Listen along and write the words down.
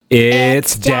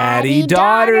It's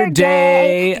Daddy-Daughter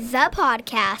Day, the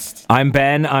podcast. I'm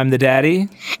Ben, I'm the daddy.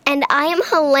 And I am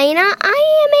Helena.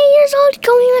 I am 8 years old,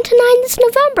 going on to 9 this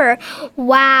November.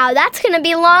 Wow, that's going to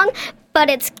be long, but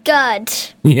it's good.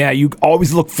 Yeah, you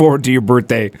always look forward to your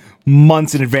birthday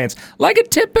months in advance. Like a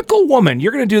typical woman.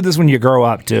 You're going to do this when you grow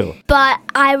up, too. But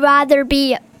I'd rather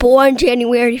be born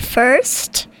January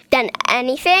 1st than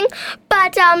anything.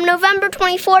 But November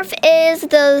 24th is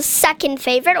the second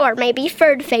favorite, or maybe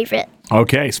third favorite.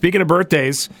 Okay, speaking of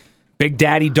birthdays, big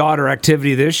daddy-daughter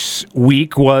activity this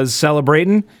week was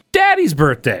celebrating Daddy's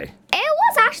birthday. It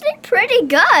was actually pretty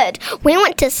good. We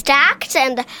went to Stacked,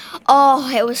 and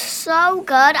it was so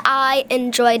good. I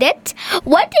enjoyed it.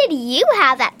 What did you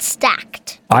have at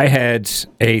Stacked? I had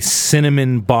a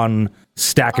cinnamon bun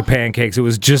stack of pancakes. It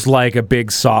was just like a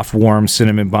big, soft, warm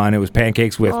cinnamon bun. It was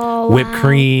pancakes with whipped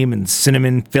cream and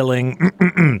cinnamon filling.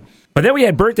 But then we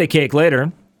had birthday cake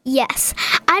later. Yes.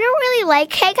 I don't really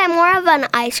like cake. I'm more of an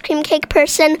ice cream cake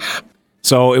person.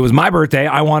 So it was my birthday.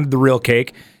 I wanted the real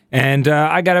cake. And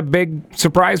I got a big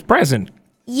surprise present.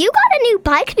 You got a new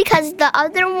bike because the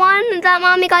other one that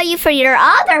Mommy got you for your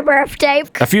other birthday.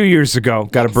 A few years ago,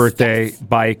 got a birthday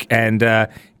bike and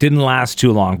didn't last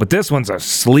too long. But this one's a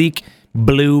sleek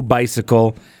blue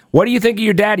bicycle. What do you think of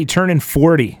your daddy turning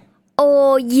 40?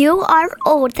 Oh, you are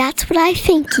old. That's what I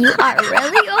think. You are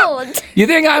really old. You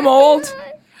think I'm old?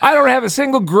 I don't have a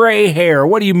single gray hair.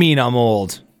 What do you mean I'm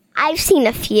old? I've seen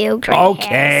a few gray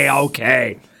hairs.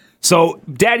 Okay. So,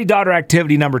 daddy-daughter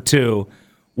activity number 2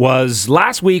 was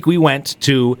last week we went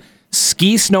to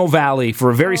Ski Snow Valley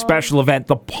for a very special event,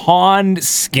 the Pond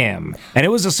Skim. And it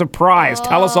was a surprise.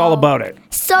 Tell us all about it.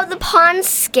 So the pond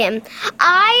skim,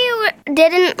 I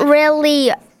didn't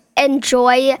really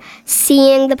enjoy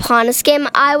seeing the pond skim.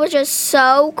 I was just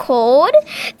so cold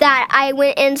that I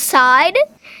went inside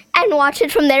and watched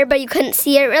it from there, but you couldn't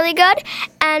see it really good.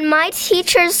 And my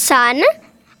teacher's son,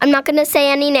 I'm not going to say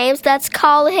any names, let's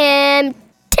call him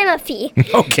Timothy.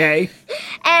 Okay.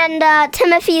 And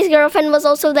Timothy's girlfriend was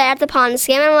also there at the pond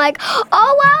skim. And I'm like, oh,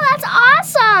 wow, that's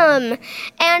awesome.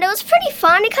 And it was pretty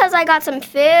fun because I got some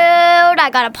food, I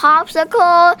got a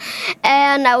popsicle,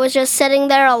 and I was just sitting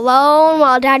there alone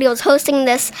while Daddy was hosting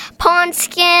this pond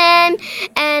skim.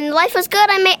 And life was good.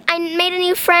 I made a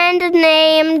new friend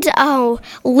named,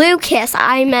 Lucas.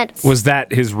 Was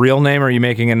that his real name, or are you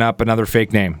making up another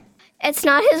fake name? It's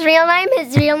not his real name.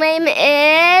 His real name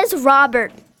is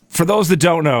Robert. For those that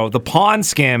don't know, the Pond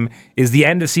Skim is the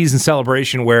end-of-season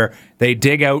celebration where they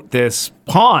dig out this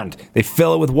pond, they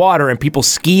fill it with water, and people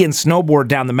ski and snowboard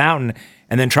down the mountain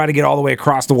and then try to get all the way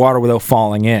across the water without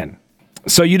falling in.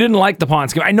 So you didn't like the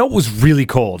Pond Skim. I know it was really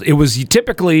cold. It was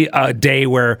typically a day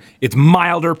where it's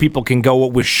milder, people can go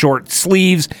with short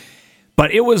sleeves,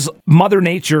 but it was Mother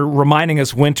Nature reminding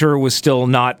us winter was still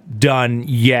not done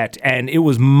yet, and it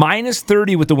was minus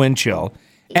 30 with the wind chill.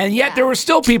 And yet there were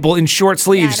still people in short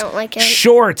sleeves, I don't like it.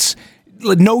 Shorts,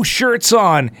 no shirts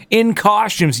on, in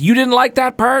costumes. You didn't like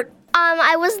that part?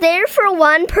 I was there for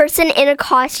one person in a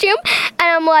costume, and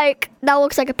I'm like, that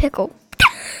looks like a pickle.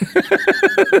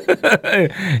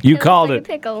 You called like it. A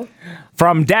pickle.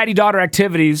 From daddy-daughter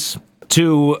activities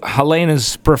to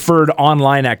Helena's preferred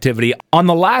online activity. On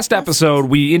the last episode,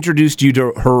 we introduced you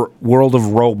to her world of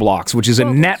Roblox, which is a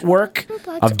network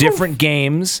of different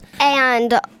games.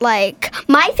 And,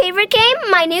 my favorite game,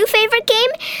 my new favorite game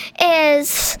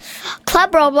is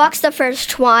Club Roblox, the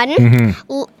first one.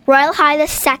 Royal High, the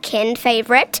second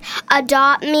favorite.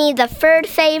 Adopt Me, the third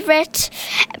favorite.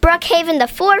 Brookhaven, the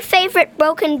fourth favorite.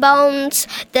 Broken Bones,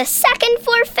 the second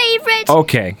fourth favorite.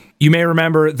 Okay. You may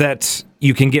remember that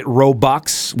you can get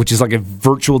Robux, which is like a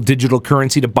virtual digital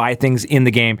currency to buy things in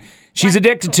the game. She's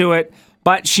addicted to it,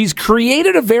 but she's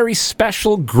created a very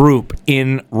special group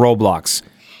in Roblox.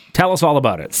 Tell us all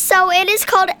about it. So it is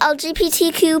called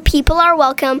LGBTQ People Are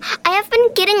Welcome. I have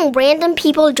been getting random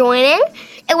people joining.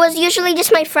 It was usually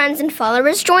just my friends and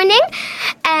followers joining.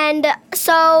 And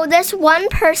so this one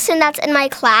person that's in my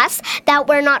class that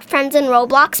we're not friends in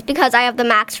Roblox because I have the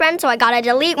max friend, so I gotta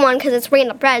delete one because it's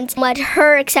random friends. Let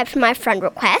her accept my friend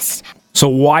request. So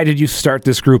why did you start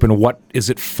this group and what is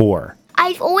it for?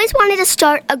 I've always wanted to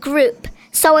start a group.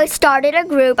 So I started a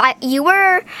group. You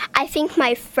were, I think,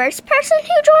 my first person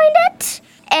who joined it.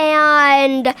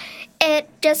 And it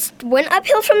just went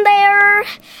uphill from there.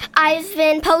 I've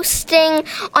been posting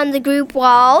on the group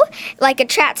wall, like a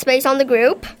chat space on the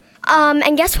group.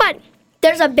 And guess what?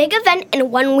 There's a big event in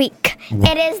 1 week.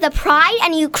 It is the Pride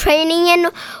and Ukrainian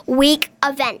Week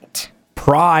event.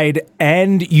 Pride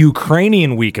and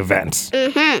Ukrainian Week events.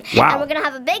 Mm-hmm. Wow. And we're going to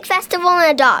have a big festival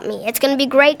in Adopt Me. It's going to be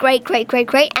great,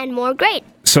 and more great.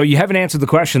 So you haven't answered the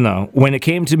question, though. When it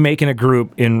came to making a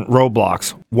group in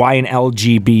Roblox, why an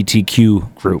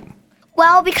LGBTQ group?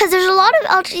 Well, because there's a lot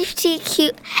of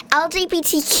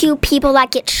LGBTQ people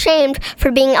that get shamed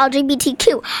for being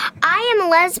LGBTQ. I am a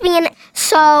lesbian,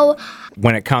 so...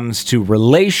 When it comes to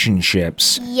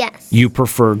relationships, Yes. you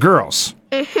prefer girls.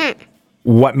 Mm-hmm.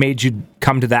 What made you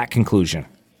come to that conclusion?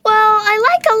 Well, I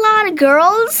like a lot of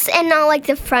girls and not like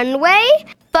the friend way.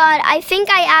 But I think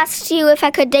I asked you if I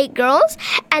could date girls,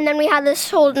 and then we had this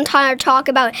whole entire talk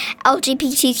about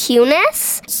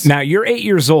LGBTQ-ness. Now, you're 8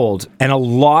 years old, and a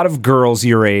lot of girls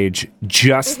your age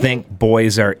just think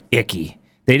boys are icky.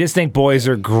 They just think boys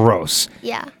are gross.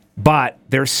 Yeah. But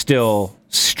they're still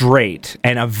straight.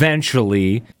 And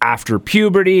eventually, after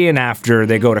puberty and after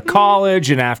they go to college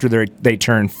and after they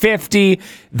turn 50,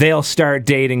 they'll start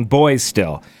dating boys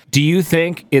still. Do you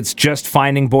think it's just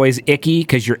finding boys icky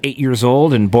because you're 8 years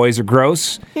old and boys are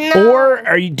gross? No.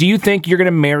 Or do you think you're going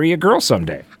to marry a girl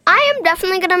someday? I am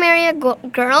definitely going to marry a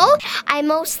girl. I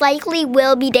most likely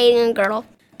will be dating a girl.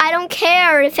 I don't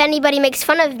care if anybody makes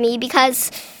fun of me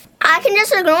because I can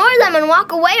just ignore them and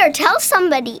walk away or tell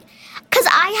somebody. Because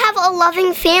I have a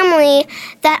loving family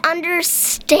that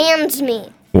understands me.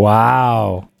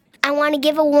 Wow. I want to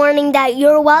give a warning that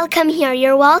you're welcome here.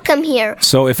 You're welcome here.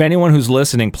 So if anyone who's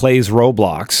listening plays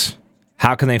Roblox,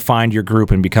 how can they find your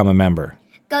group and become a member?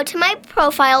 Go to my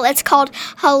profile. It's called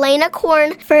Helena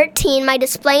Corn 13. My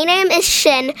display name is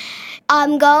Shin.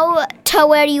 Go to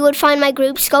where you would find my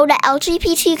groups. Go to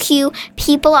LGBTQ.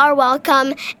 People are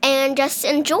welcome. And just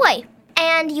enjoy.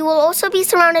 And you will also be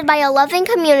surrounded by a loving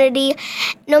community,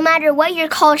 no matter what your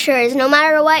culture is, no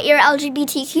matter what your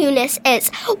LGBTQ-ness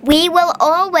is. We will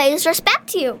always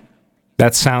respect you.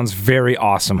 That sounds very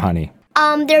awesome, honey.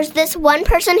 There's this one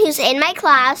person who's in my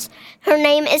class. Her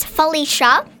name is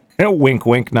Felicia. Wink,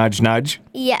 wink, nudge, nudge.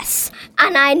 Yes.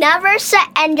 And I never say,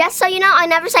 and just so you know, I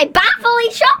never say, bye,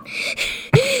 Felicia.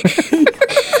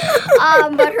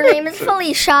 But her name is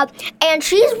Felicia, and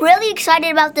she's really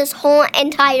excited about this whole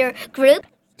entire group.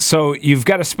 So you've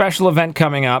got a special event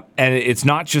coming up, and it's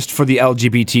not just for the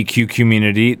LGBTQ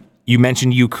community. You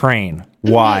mentioned Ukraine.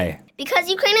 Why? Because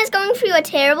Ukraine is going through a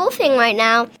terrible thing right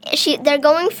now. They're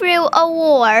going through a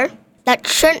war that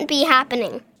shouldn't be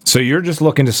happening. So you're just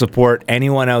looking to support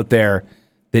anyone out there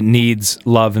that needs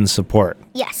love and support.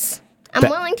 Yes, I'm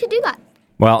willing to do that.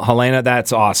 Well, Helena,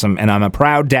 that's awesome, and I'm a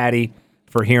proud daddy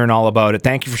for hearing all about it.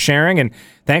 Thank you for sharing, and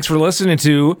thanks for listening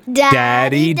to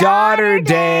Daddy Daughter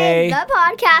Day. The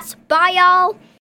podcast. Bye, y'all.